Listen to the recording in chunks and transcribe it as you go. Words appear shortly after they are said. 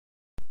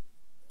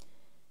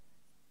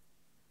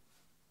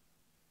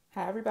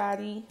Hi,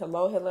 everybody.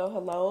 Hello, hello,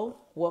 hello.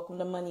 Welcome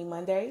to Money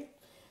Monday.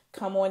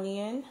 Come on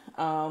in.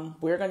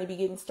 We're going to be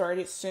getting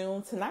started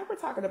soon. Tonight, we're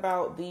talking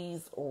about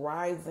these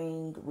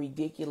rising,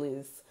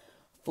 ridiculous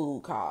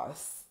food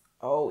costs.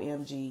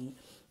 OMG.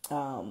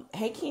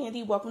 Hey,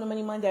 Candy. Welcome to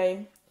Money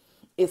Monday.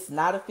 It's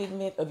not a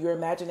figment of your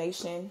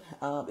imagination.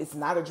 It's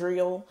not a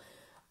drill.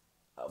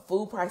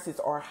 Food prices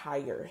are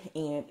higher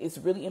and it's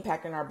really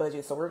impacting our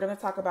budget. So we're going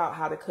to talk about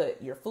how to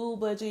cut your food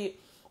budget,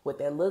 what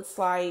that looks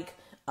like.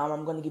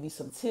 I'm going to give you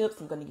some tips.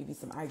 I'm going to give you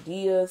some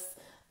ideas,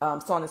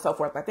 so on and so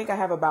forth. I think I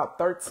have about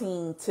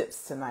 13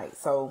 tips tonight.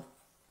 So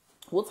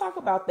we'll talk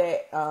about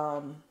that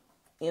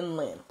in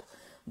length,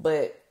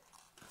 but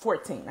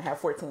 14. I have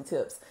 14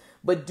 tips.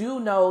 But do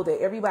know that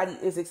everybody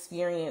is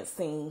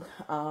experiencing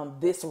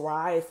this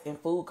rise in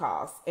food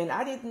costs. And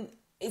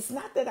it's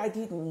not that I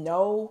didn't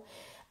know.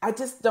 I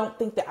just don't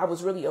think that I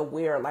was really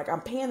aware. Like,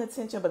 I'm paying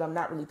attention, but I'm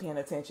not really paying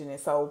attention. And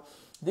so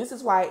this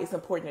is why it's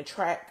important to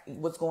track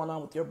what's going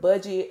on with your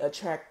budget,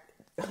 track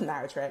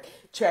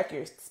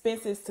your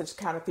expenses to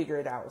kind of figure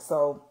it out.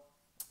 So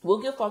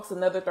we'll give folks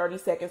another 30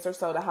 seconds or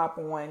so to hop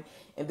on,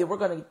 and then we're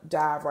going to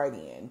dive right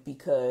in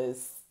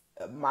because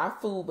my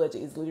food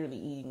budget is literally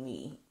eating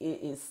me. It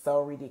is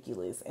so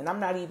ridiculous. And I'm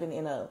not even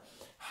in a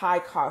high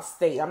cost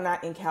state. I'm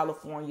not in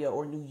California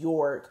or New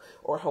York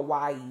or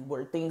Hawaii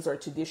where things are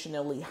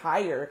traditionally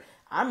higher.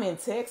 I'm in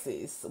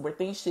Texas where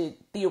things should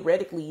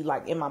theoretically,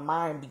 like in my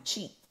mind, be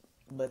cheap,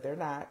 but they're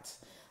not.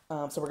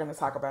 So we're going to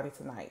talk about it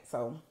tonight.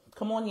 So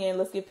come on in.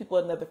 Let's give people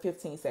another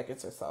 15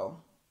 seconds or so.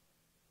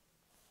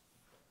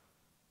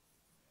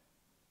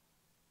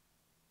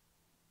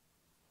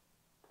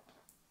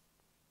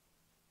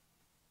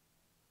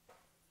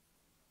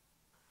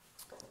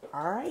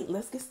 All right,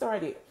 let's get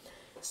started.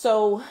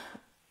 So,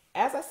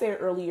 as I said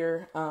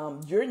earlier,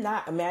 you're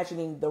not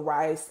imagining the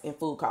rise in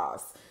food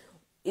costs.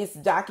 It's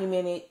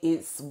documented,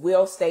 it's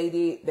well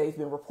stated, they've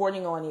been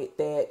reporting on it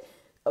that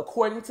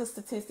according to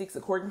statistics,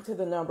 according to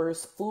the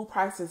numbers, food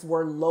prices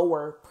were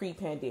lower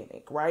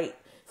pre-pandemic, right?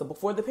 So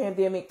before the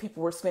pandemic,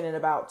 people were spending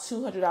about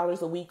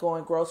 $200 a week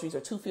on groceries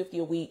or $250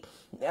 a week.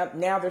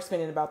 Now they're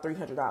spending about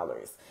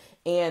 $300.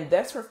 And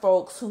that's for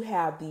folks who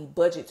have the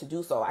budget to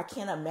do so. I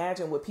can't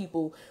imagine with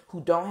people who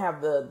don't have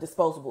the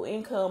disposable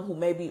income, who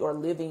maybe are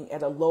living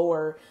at a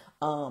lower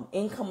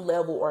income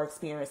level or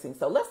experiencing.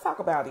 So let's talk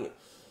about it.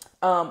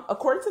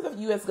 According to the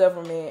U.S.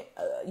 government,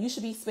 you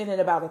should be spending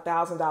about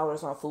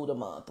 $1,000 on food a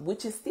month,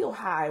 which is still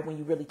high when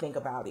you really think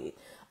about it.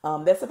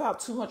 That's about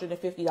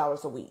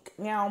 $250 a week.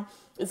 Now,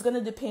 it's going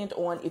to depend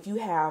on if you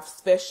have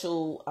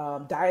special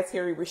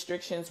dietary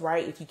restrictions,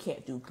 right? If you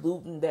can't do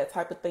gluten, that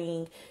type of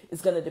thing.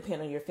 It's going to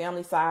depend on your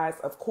family size.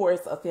 Of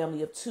course, a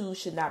family of 2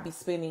 should not be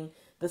spending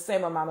the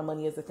same amount of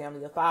money as a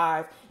family of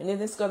 5. And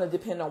then it's going to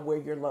depend on where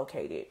you're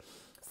located.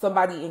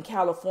 Somebody in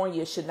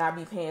California should not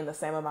be paying the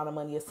same amount of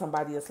money as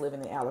somebody that's living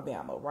in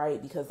Alabama,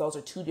 right? Because those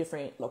are 2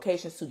 different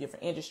locations, 2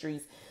 different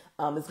industries.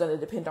 It's going to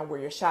depend on where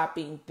you're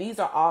shopping. These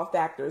are all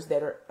factors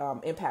that are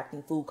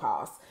impacting food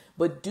costs.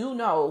 But do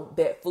know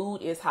that food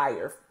is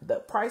higher. The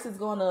price is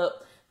going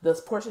up. The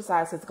portion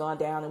size has gone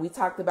down. And we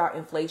talked about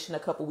inflation a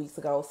couple weeks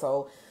ago.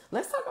 So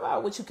let's talk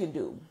about what you can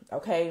do,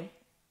 okay?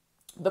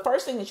 The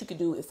first thing that you can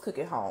do is cook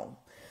at home.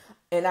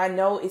 And I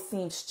know it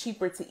seems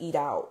cheaper to eat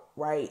out,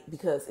 right?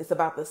 Because it's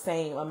about the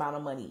same amount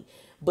of money.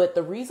 But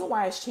the reason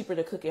why it's cheaper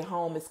to cook at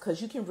home is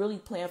because you can really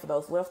plan for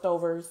those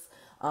leftovers.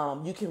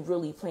 You can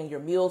really plan your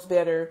meals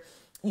better.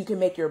 You can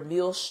make your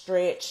meals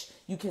stretch.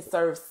 You can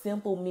serve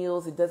simple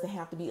meals. It doesn't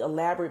have to be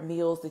elaborate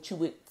meals that you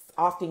would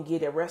often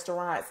get at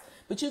restaurants.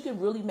 But you can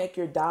really make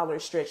your dollar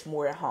stretch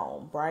more at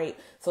home, right?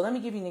 So let me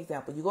give you an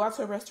example. You go out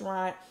to a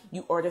restaurant,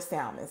 you order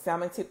salmon.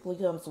 Salmon typically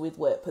comes with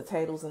what?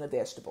 Potatoes and a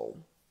vegetable.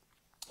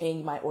 And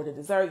you might order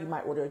dessert, you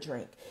might order a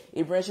drink.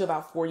 It runs you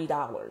about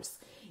 $40.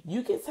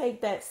 You can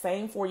take that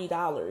same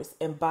 $40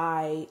 and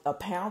buy a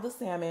pound of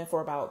salmon for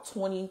about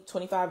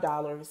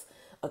 $25,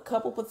 a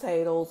couple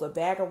potatoes, a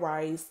bag of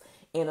rice,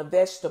 and a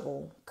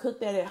vegetable. Cook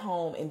that at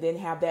home and then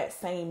have that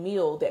same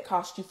meal that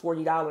cost you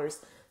 $40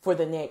 for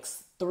the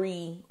next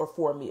 3 or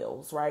 4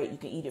 meals, right? You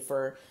can eat it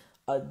for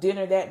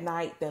dinner that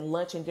night, then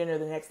lunch and dinner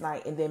the next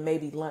night, and then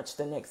maybe lunch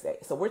the next day.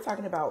 So we're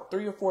talking about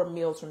 3 or 4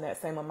 meals from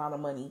that same amount of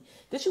money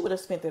that you would have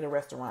spent at a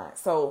restaurant.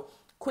 So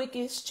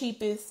quickest,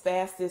 cheapest,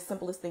 fastest,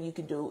 simplest thing you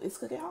can do is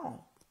cook at home,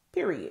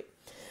 period.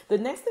 The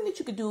next thing that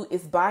you could do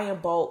is buy in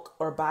bulk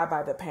or buy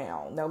by the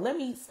pound. Now, let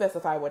me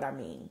specify what I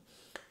mean.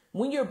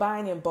 When you're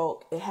buying in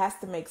bulk, it has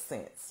to make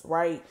sense,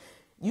 right?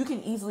 You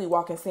can easily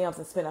walk in Sam's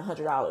and spend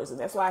 $100. And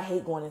that's why I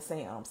hate going to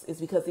Sam's, is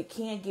because it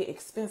can get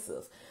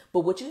expensive.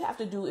 But what you have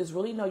to do is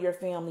really know your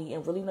family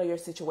and really know your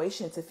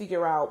situation to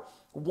figure out,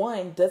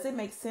 one, does it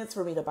make sense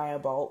for me to buy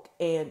in bulk,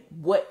 and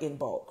what in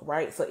bulk,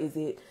 right? So is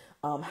it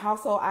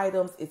household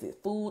items? Is it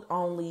food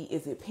only?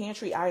 Is it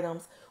pantry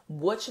items?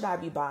 What should I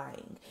be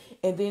buying?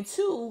 And then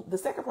 2, the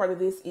second part of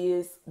this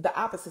is the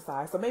opposite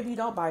side. So maybe you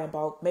don't buy in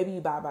bulk. Maybe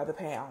you buy by the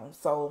pound.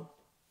 So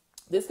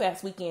this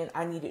past weekend,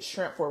 I needed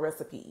shrimp for a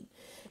recipe.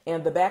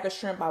 And the bag of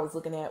shrimp I was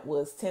looking at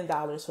was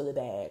 $10 for the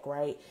bag,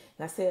 right?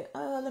 And I said,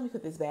 let me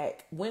put this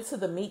back. Went to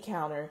the meat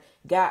counter,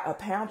 got a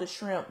pound of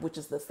shrimp, which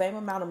is the same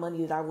amount of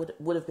money that I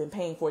would have been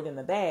paying for it in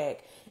the bag.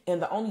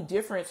 And the only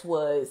difference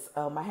was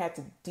I had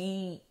to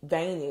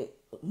devein it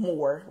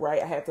more,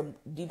 right? I had to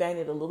devein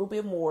it a little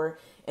bit more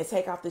and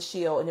take off the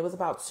shell, and it was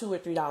about $2 or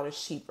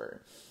 $3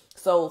 cheaper.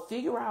 So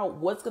figure out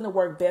what's going to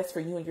work best for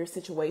you in your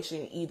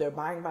situation, either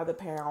buying by the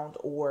pound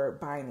or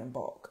buying in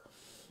bulk.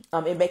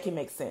 And make it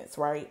make sense,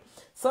 right?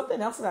 Something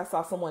else that I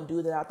saw someone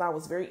do that I thought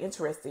was very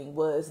interesting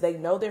was they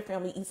know their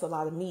family eats a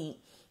lot of meat.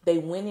 They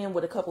went in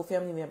with a couple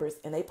family members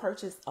and they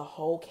purchased a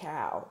whole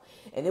cow,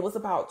 and it was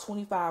about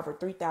 $25,000 or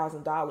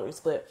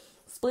 $3,000, but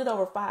split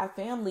over 5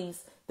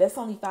 families, that's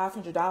only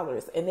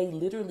 $500. And they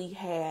literally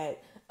had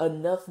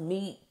enough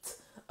meat,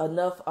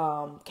 enough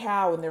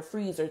cow in their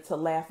freezer to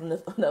last,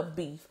 enough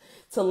beef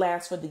to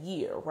last for the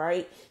year,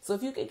 right? So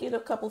if you could get a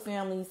couple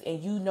families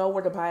and you know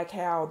where to buy a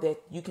cow,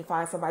 that you can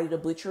find somebody to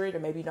butcher it, or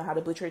maybe you know how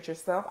to butcher it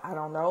yourself, I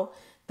don't know,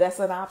 that's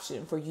an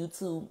option for you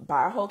to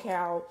buy a whole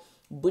cow,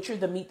 butcher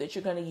the meat that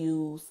you're going to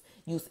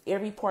use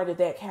every part of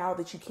that cow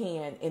that you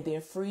can, and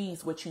then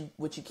freeze what you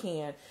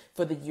can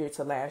for the year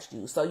to last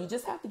you. So you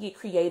just have to get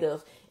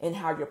creative in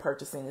how you're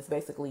purchasing. Is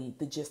basically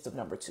the gist of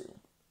number 2.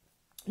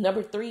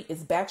 Number 3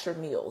 is batch your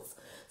meals.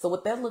 So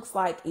what that looks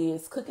like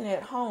is cooking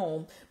at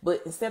home,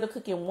 but instead of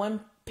cooking 1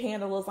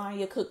 pan of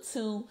lasagna, cook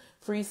 2,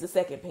 freeze the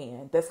second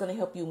pan. That's going to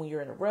help you when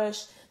you're in a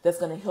rush. That's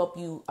going to help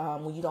you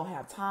when you don't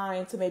have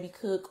time to maybe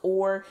cook,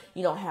 or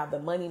you don't have the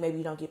money, maybe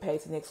you don't get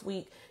paid till next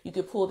week. You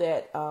could pull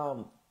that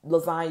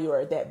lasagna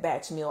or that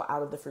batch meal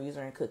out of the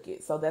freezer and cook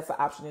it. So that's an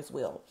option as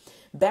well.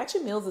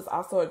 Batching meals is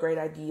also a great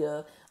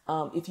idea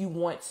if you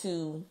want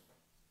to.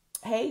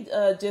 Hey,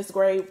 Just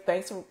Gray,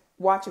 thanks for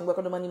watching.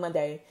 Welcome to Money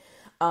Monday.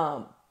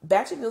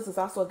 Batching meals is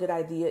also a good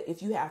idea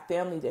if you have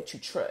family that you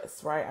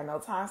trust, right? I know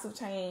times have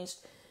changed.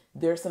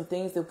 There's some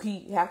things that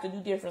we have to do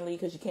differently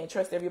because you can't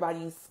trust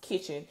everybody's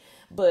kitchen.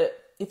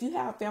 But if you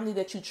have family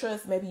that you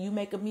trust, maybe you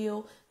make a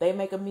meal, they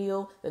make a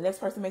meal, the next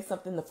person makes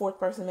something, the fourth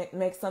person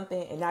makes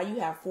something, and now you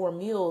have 4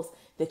 meals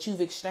that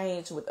you've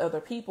exchanged with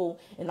other people,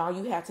 and all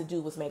you have to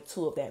do was make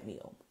 2 of that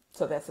meal.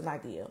 So that's an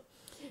idea.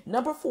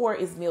 Number 4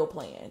 is meal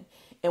plan.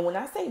 And when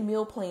I say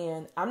meal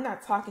plan, I'm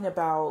not talking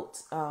about,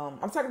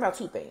 I'm talking about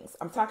 2 things.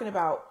 I'm talking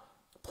about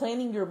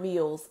planning your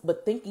meals,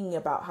 but thinking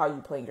about how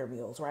you plan your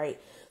meals, right?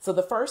 So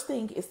the first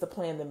thing is to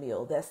plan the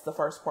meal. That's the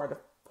first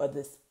part of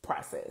this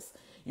process.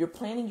 You're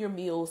planning your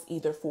meals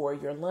either for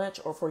your lunch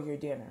or for your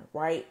dinner,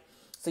 right?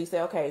 So you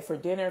say, okay, for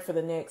dinner for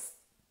the next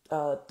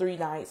 3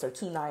 nights or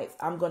 2 nights,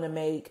 I'm going to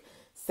make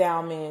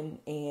salmon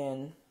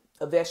and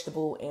a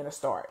vegetable and a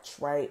starch,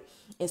 right?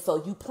 And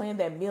so you plan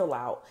that meal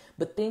out,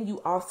 but then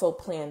you also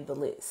plan the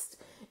list.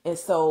 And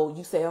so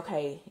you say,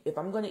 okay, if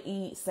I'm going to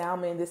eat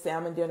this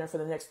salmon dinner for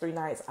the next 3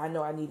 nights, I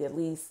know I need at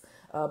least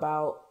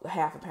about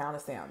half a pound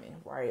of salmon,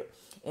 right?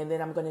 And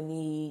then I'm going to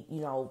need,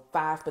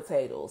 5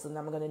 potatoes, and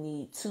I'm going to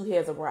need 2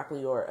 heads of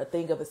broccoli or a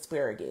thing of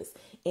asparagus.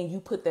 And you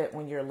put that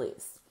on your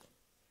list.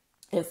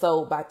 And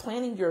so by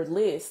planning your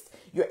list,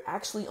 you're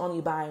actually only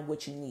buying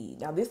what you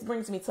need. Now, this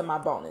brings me to my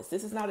bonus.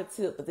 This is not a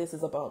tip, but this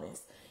is a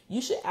bonus. You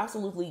should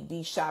absolutely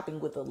be shopping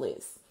with a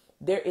list.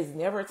 There is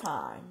never a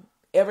time,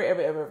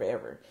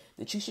 ever,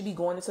 that you should be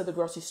going into the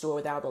grocery store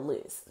without a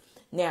list.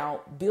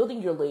 Now,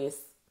 building your list,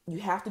 you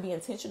have to be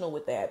intentional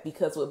with that,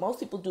 because what most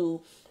people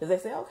do is they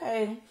say,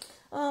 okay,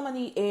 I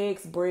need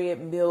eggs, bread,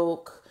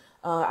 milk.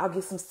 I'll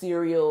get some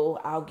cereal.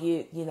 I'll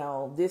get,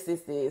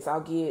 this.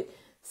 I'll get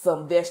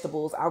some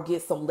vegetables. I'll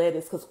get some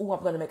lettuce because, I'm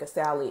going to make a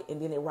salad,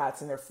 and then it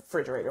rots in the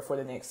refrigerator for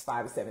the next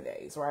 5 to 7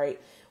 days,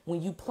 right?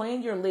 When you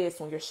plan your list,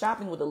 when you're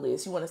shopping with a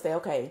list, you want to say,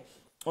 okay,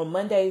 on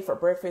Monday for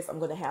breakfast, I'm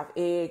going to have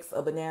eggs,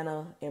 a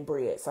banana, and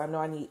bread. So I know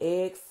I need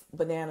eggs,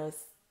 bananas,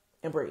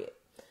 and bread.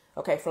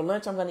 Okay, for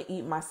lunch, I'm going to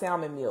eat my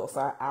salmon meal. So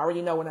I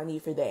already know what I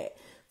need for that.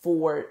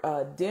 For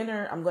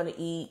dinner, I'm going to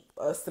eat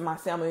my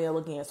salmon meal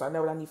again. So I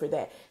know what I need for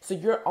that. So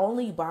you're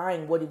only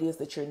buying what it is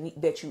that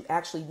you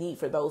actually need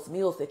for those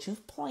meals that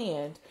you've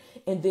planned.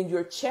 And then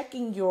you're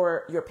checking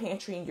your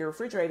pantry and your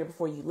refrigerator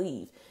before you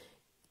leave.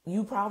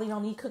 You probably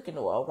don't need cooking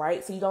oil,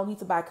 right? So you don't need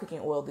to buy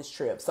cooking oil this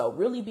trip. So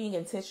really being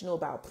intentional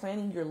about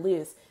planning your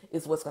list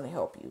is what's going to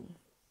help you.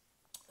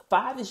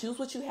 5 is use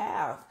what you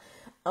have.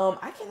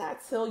 I cannot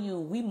tell you,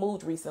 we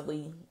moved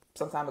recently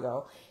some time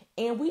ago,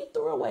 and we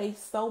threw away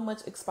so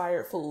much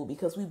expired food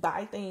because we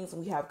buy things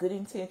and we have good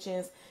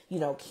intentions,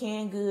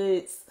 canned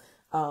goods,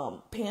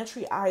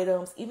 pantry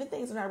items, even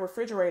things in our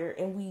refrigerator,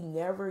 and we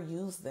never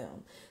use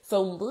them.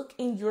 So look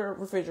in your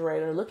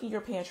refrigerator, look in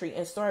your pantry,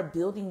 and start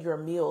building your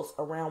meals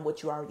around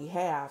what you already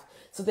have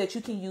so that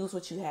you can use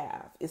what you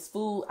have. It's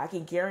food, I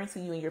can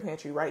guarantee you, in your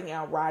pantry right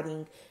now,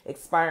 rotting,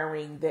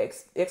 expiring, the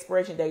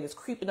expiration date is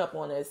creeping up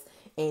on us,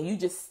 and you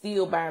just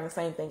still buying the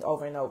same thing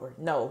over and over.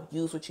 No,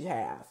 use what you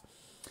have.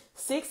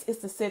 6 is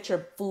to set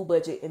your food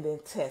budget and then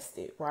test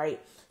it, right?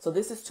 So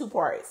this is 2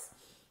 parts.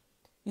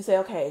 You say,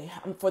 okay,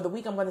 for the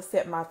week, I'm going to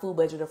set my food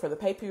budget, or for the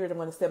pay period, I'm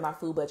going to set my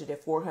food budget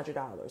at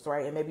 $400,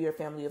 right? And maybe you're a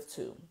family of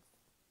 2.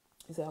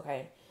 You say,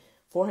 okay,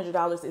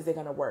 $400, is it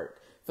going to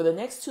work? For the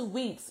next 2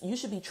 weeks, you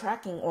should be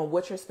tracking on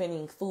what you're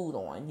spending food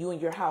on, you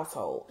and your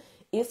household.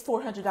 Is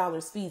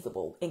 $400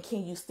 feasible? And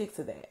can you stick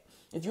to that?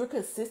 If you're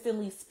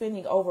consistently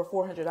spending over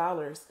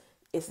 $400,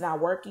 it's not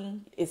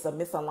working. It's a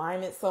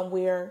misalignment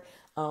somewhere.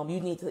 You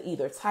need to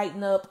either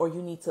tighten up or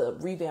you need to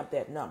revamp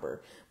that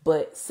number.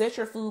 But set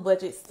your food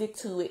budget, stick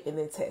to it, and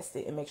then test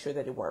it and make sure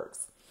that it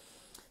works.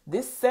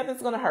 This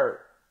 7's going to hurt.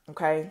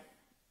 Okay.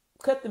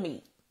 Cut the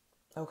meat.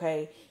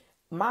 Okay.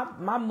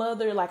 My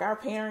mother, like our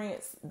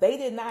parents, they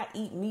did not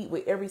eat meat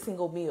with every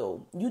single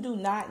meal. You do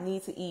not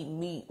need to eat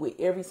meat with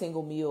every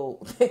single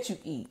meal that you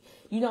eat.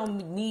 You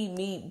don't need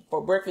meat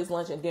for breakfast,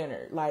 lunch, and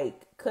dinner. Like,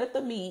 cut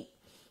the meat.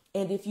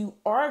 And if you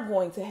are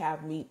going to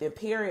have meat, then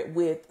pair it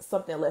with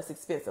something less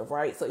expensive,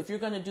 right? So if you're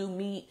going to do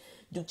meat,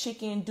 do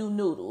chicken, do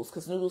noodles,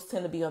 because noodles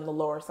tend to be on the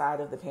lower side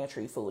of the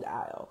pantry food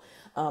aisle.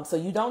 So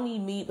you don't need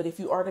meat, but if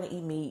you are going to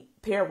eat meat,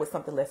 pair it with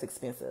something less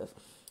expensive.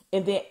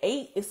 And then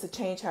 8 is to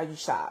change how you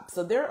shop.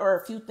 So there are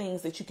a few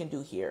things that you can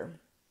do here.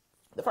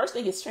 The first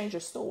thing is change your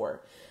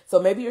store. So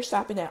maybe you're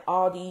shopping at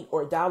Aldi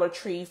or Dollar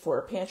Tree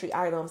for pantry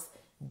items.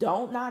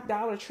 Don't knock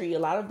Dollar Tree. A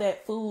lot of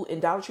that food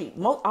in Dollar Tree,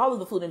 all of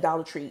the food in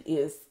Dollar Tree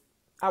is,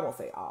 I won't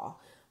say all,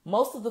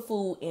 most of the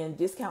food in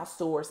discount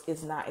stores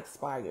is not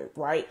expired,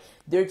 right?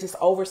 They're just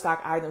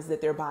overstock items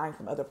that they're buying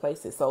from other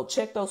places. So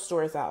check those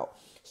stores out.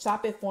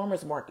 Shop at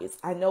farmers markets.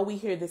 I know we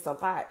hear this a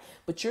lot,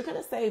 but you're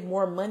going to save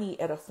more money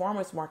at a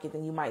farmers market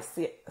than you might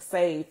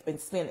save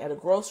and spend at a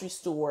grocery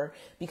store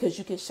because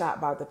you can shop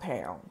by the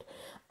pound.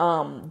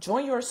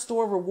 Join your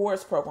store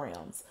rewards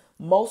programs.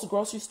 Most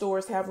grocery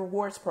stores have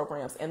rewards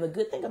programs. And the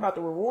good thing about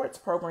the rewards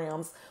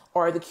programs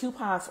are the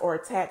coupons are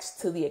attached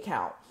to the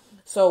account.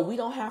 So we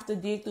don't have to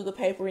dig through the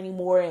paper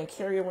anymore and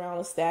carry around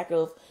a stack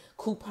of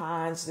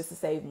coupons just to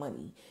save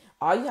money.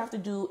 All you have to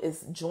do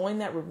is join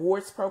that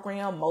rewards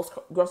program. Most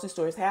grocery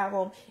stores have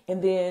them,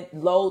 and then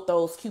load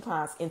those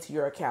coupons into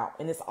your account.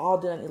 And it's all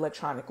done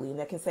electronically, and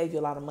that can save you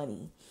a lot of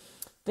money.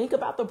 Think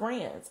about the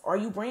brands. Are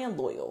you brand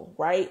loyal,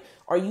 right?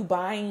 Are you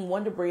buying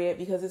Wonder Bread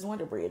because it's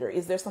Wonder Bread, or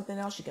is there something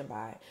else you can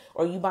buy?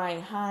 Are you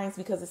buying Heinz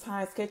because it's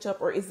Heinz ketchup,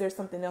 or is there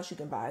something else you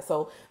can buy?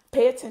 So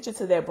pay attention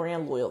to that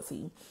brand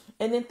loyalty.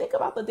 And then think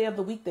about the day of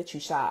the week that you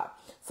shop.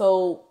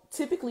 So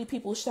typically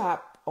people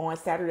shop on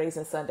Saturdays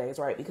and Sundays,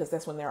 right? Because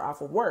that's when they're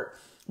off of work.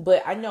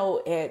 But I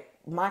know at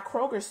my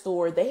Kroger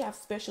store, they have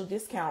special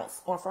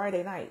discounts on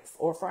Friday nights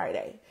or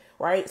Friday,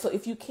 right? So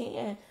if you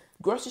can,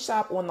 grocery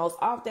shop on those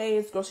off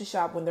days, grocery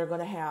shop when they're going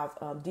to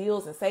have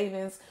deals and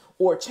savings,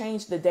 or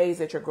change the days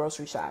that you're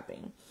grocery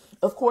shopping.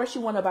 Of course,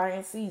 you want to buy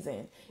in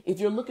season. If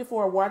you're looking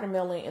for a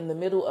watermelon in the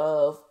middle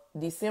of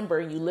December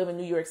and you live in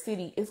New York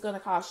City, it's going to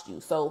cost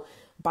you. So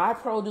buy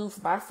produce,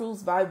 buy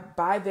fruits,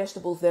 buy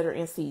vegetables that are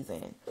in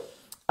season.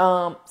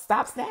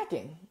 Stop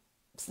snacking.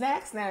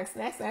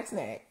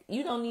 Snack.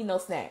 You don't need no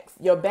snacks.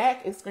 Your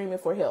back is screaming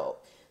for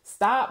help.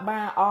 Stop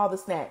buying all the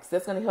snacks.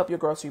 That's going to help your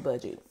grocery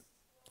budget.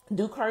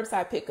 Do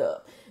curbside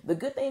pickup. The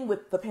good thing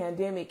with the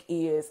pandemic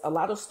is a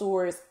lot of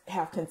stores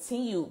have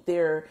continued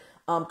their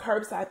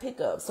curbside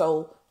pickup.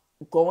 So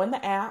go in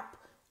the app,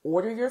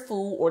 order your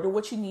food, order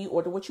what you need,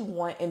 order what you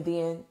want, and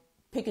then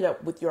pick it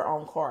up with your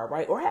own car,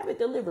 right? Or have it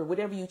delivered,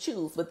 whatever you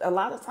choose. But a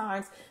lot of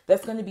times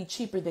that's going to be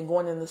cheaper than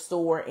going in the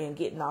store and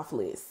getting off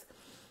lists.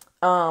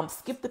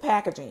 Skip the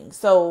packaging.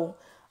 So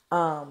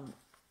I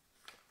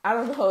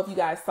don't know if you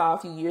guys saw a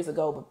few years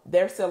ago, but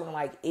they're selling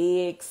like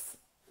eggs,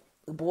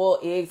 boiled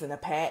eggs in a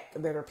pack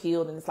that are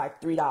peeled, and it's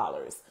like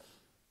 $3.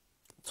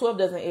 12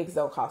 dozen eggs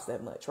don't cost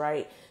that much,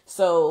 right?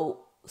 So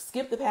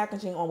skip the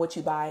packaging on what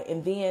you buy.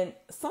 And then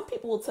some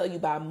people will tell you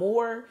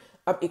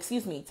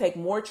take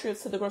more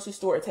trips to the grocery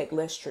store or take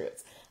less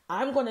trips.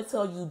 I'm going to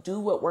tell you, do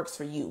what works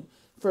for you.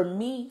 For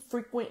me,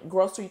 frequent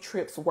grocery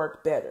trips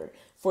work better.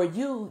 For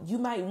you, you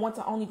might want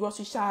to only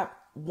grocery shop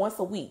once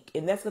a week,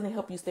 and that's going to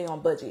help you stay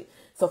on budget.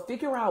 So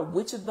figure out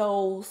which of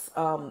those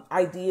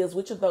ideas,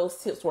 which of those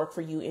tips work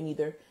for you, and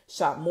either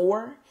shop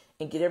more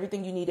and get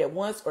everything you need at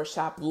once, or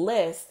shop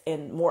less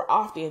and more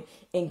often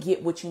and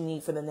get what you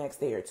need for the next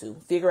day or two.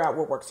 Figure out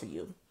what works for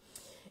you.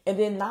 And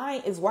then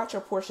 9 is watch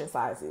your portion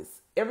sizes.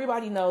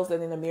 Everybody knows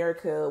that in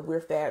America,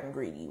 we're fat and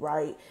greedy,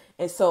 right?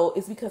 And so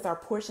it's because our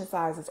portion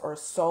sizes are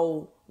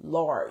so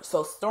large.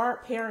 So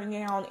start paring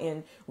down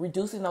and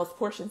reducing those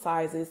portion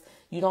sizes.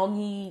 You don't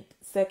need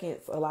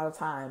seconds a lot of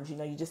times.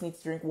 You just need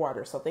to drink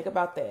water. So think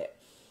about that.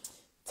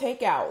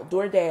 Takeout,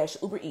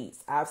 DoorDash, Uber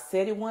Eats. I've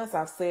said it once,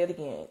 I've said it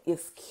again.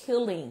 It's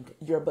killing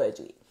your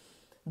budget.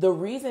 The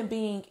reason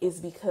being is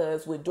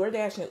because with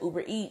DoorDash and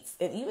Uber Eats,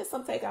 and even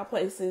some takeout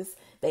places,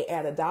 they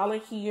add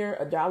 $1 here,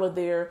 $1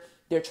 there.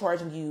 They're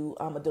charging you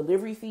a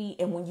delivery fee.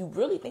 And when you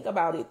really think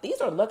about it,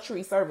 these are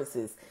luxury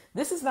services.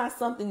 This is not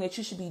something that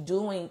you should be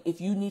doing if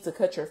you need to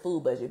cut your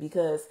food budget,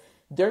 because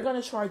they're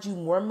going to charge you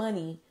more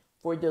money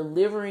for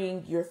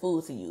delivering your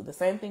food to you. The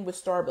same thing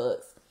with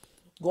Starbucks.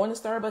 Going to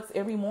Starbucks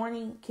every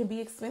morning can be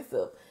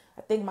expensive.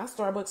 I think my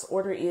Starbucks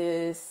order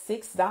is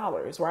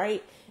 $6,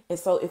 right? And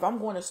so if I'm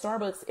going to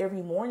Starbucks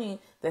every morning,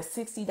 that's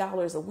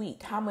 $60 a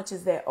week. How much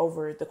is that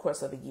over the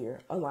course of a year?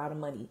 A lot of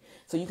money.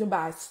 So you can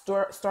buy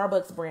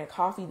Starbucks brand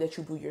coffee that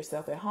you brew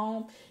yourself at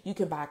home. You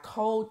can buy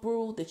cold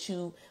brew that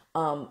you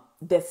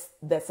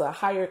that's a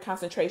higher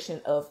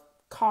concentration of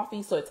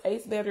coffee, so it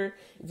tastes better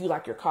if you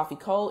like your coffee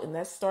cold, and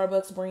that's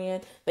Starbucks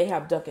brand. They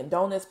have Dunkin'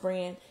 Donuts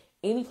brand.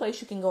 Any place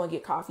you can go and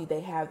get coffee,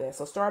 they have that.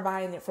 So start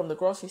buying it from the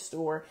grocery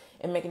store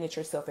and making it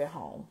yourself at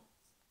home.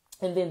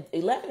 And then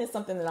 11 is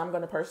something that I'm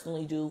going to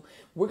personally do.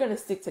 We're going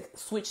to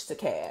switch to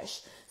cash.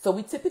 So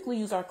we typically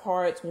use our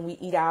cards when we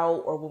eat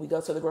out or when we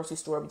go to the grocery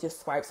store. We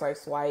just swipe, swipe,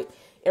 swipe.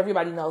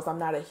 Everybody knows I'm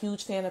not a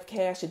huge fan of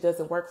cash. It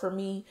doesn't work for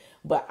me.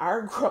 But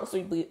our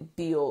grocery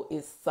bill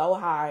is so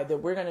high that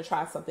we're going to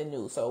try something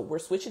new. So we're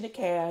switching to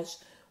cash.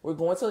 We're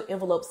going to an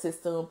envelope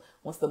system.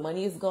 Once the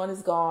money is gone,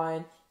 it's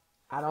gone.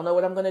 I don't know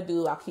what I'm going to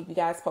do. I'll keep you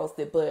guys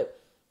posted. But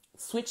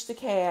switch to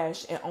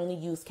cash and only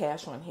use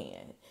cash on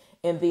hand.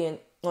 And then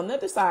on the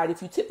other side,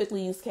 if you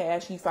typically use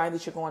cash, you find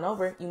that you're going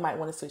over, you might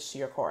want to switch to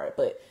your card,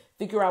 but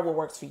figure out what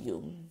works for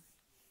you.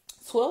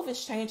 12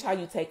 is change how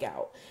you take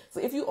out. So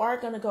if you are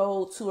going to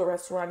go to a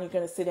restaurant, you're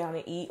going to sit down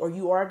and eat, or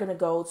you are going to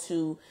go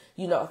to,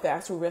 a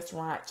fast food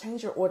restaurant,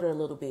 change your order a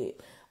little bit.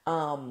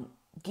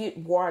 Get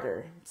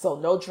water. So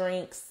no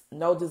drinks,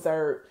 no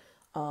dessert,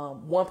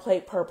 one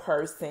plate per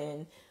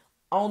person,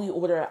 only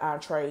order an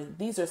entree.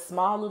 These are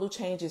small little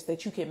changes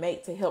that you can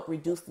make to help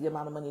reduce the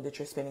amount of money that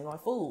you're spending on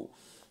food.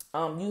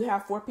 You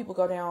have 4 people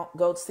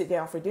go sit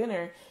down for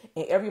dinner,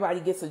 and everybody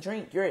gets a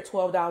drink. You're at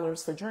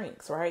 $12 for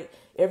drinks, right?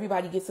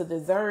 Everybody gets a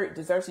dessert.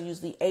 Desserts are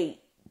usually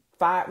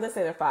let's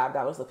say they're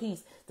 $5 a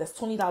piece. That's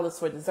 $20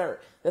 for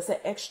dessert. That's an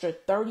extra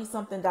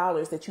 $30-something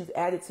that you've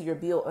added to your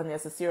bill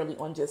unnecessarily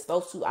on just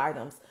those 2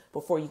 items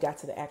before you got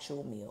to the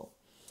actual meal.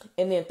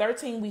 And then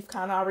 13, we've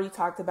kind of already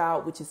talked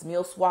about, which is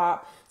meal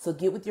swap. So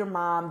get with your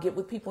mom, get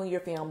with people in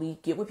your family,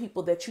 get with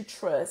people that you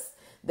trust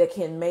that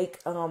can make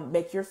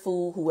your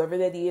food, whoever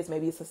that is.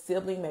 Maybe it's a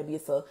sibling, maybe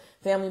it's a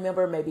family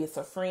member, maybe it's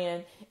a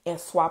friend, and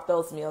swap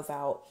those meals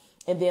out.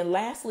 And then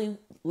last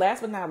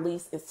but not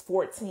least, is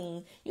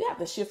 14. You have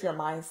to shift your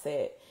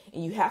mindset,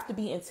 and you have to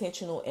be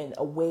intentional and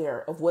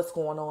aware of what's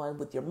going on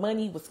with your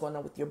money, what's going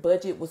on with your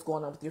budget, what's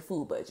going on with your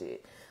food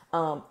budget.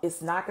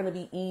 It's not going to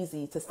be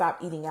easy to stop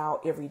eating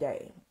out every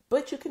day,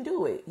 but you can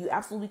do it. You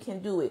absolutely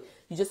can do it.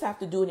 You just have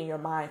to do it in your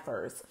mind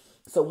first.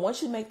 So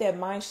once you make that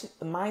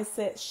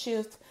mindset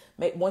shift,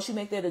 once you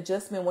make that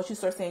adjustment, once you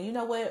start saying, you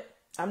know what,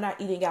 I'm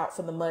not eating out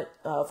for the month,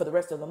 for the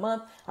rest of the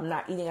month. I'm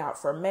not eating out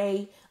for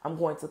May. I'm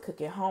going to cook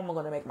at home. I'm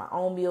going to make my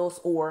own meals,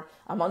 or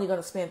I'm only going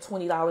to spend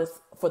 $20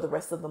 for the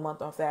rest of the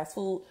month on fast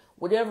food.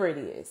 Whatever it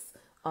is,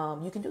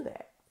 you can do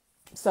that.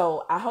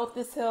 So I hope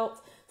this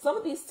helped. Some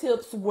of these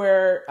tips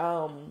were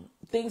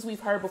things we've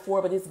heard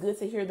before, but it's good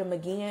to hear them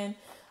again.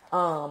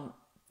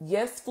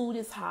 Yes, food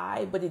is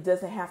high, but it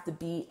doesn't have to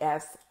be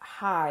as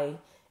high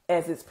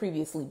as it's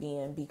previously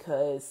been,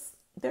 because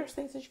there's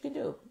things that you can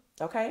do.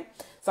 Okay.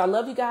 So I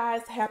love you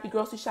guys. Happy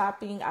grocery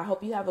shopping. I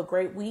hope you have a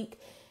great week.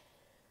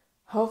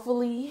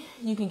 Hopefully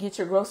you can get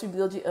your grocery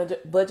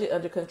budget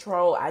under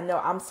control. I know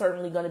I'm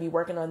certainly going to be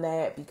working on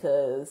that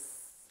because,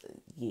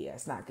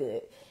 it's not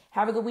good.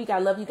 Have a good week. I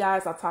love you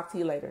guys. I'll talk to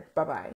you later. Bye-bye.